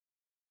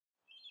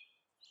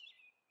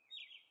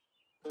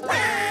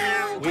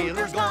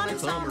Winter's gone and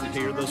summer's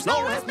here. The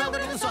snow has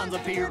melted and the sun's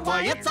appeared.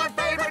 Why, it's our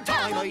favorite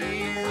time of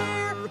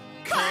year.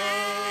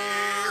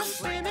 Come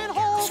swimming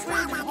hole,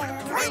 swimming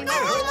hole. Ain't no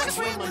hole like a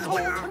swimming hole.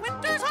 When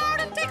winter's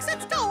hard and takes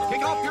its toll.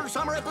 Kick off your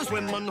summer at the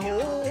swimming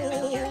hole.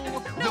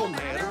 No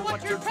matter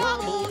what your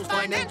troubles,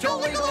 financial,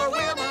 legal, or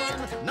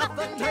women,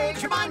 nothing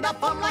takes your mind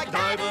up on like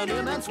diving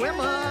in and swimming.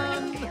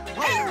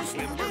 Oh,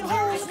 swimming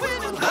hole,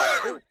 swimming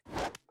hole.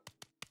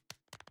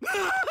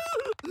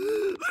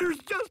 There's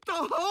just a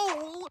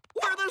hole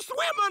where the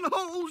swimming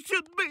hole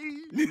should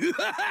be.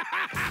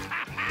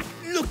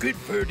 Looking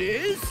for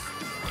this?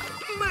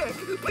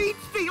 Mick,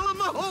 Pete's stealing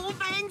the whole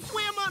dang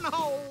swimming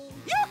hole.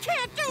 You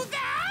can't do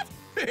that!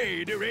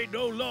 Hey, there ain't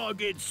no law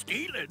against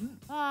stealing.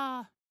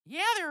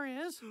 Yeah, there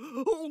is.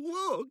 Oh,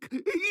 look, he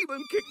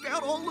even kicked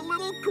out all the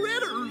little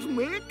critters,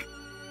 Mick.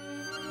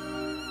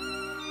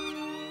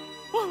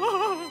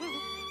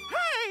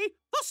 Hey,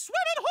 the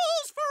swimming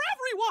hole's for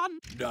everyone!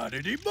 Not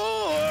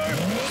anymore.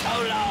 So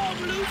long,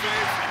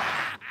 losers.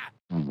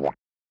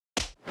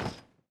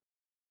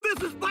 This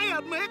is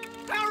bad, Mick.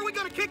 How are we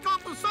going to kick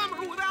off the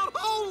summer without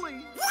Holy?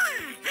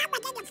 Yeah, how am I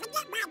going to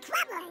forget my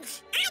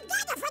troubles? I'm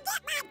going to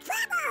forget my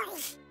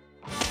troubles.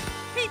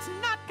 Pete's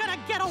not gonna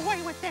get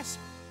away with this.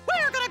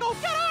 We're gonna go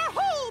get our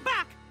hole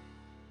back.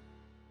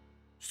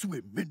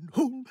 Swimming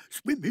hole.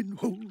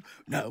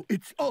 Now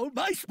it's all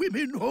my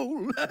swimming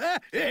hole.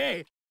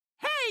 Hey.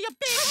 Hey, you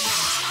big...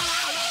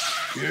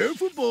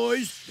 Careful,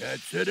 boys.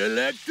 That's an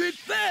electric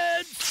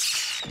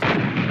fence.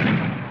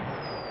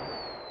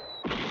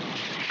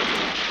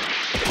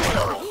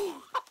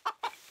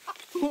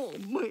 Oh,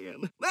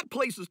 man. That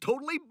place is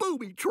totally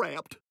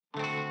booby-trapped.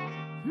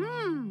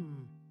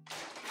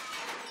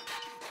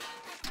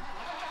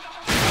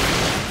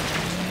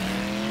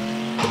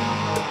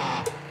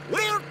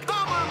 We're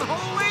coming,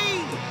 Holy!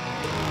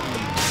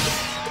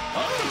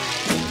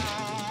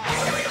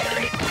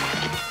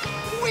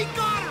 We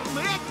got her,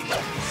 Mick!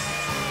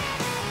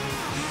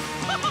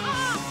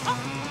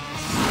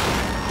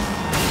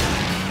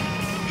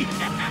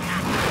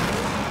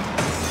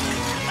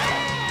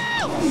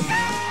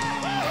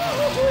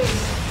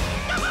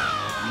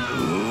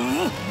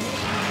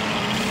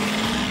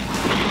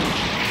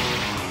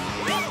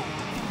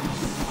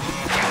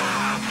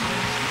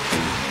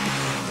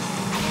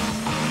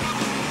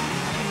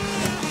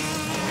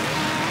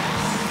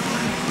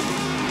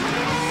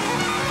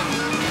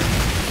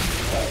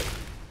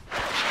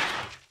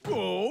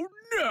 Oh,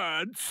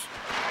 nuts.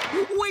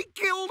 We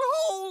killed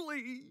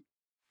Holy!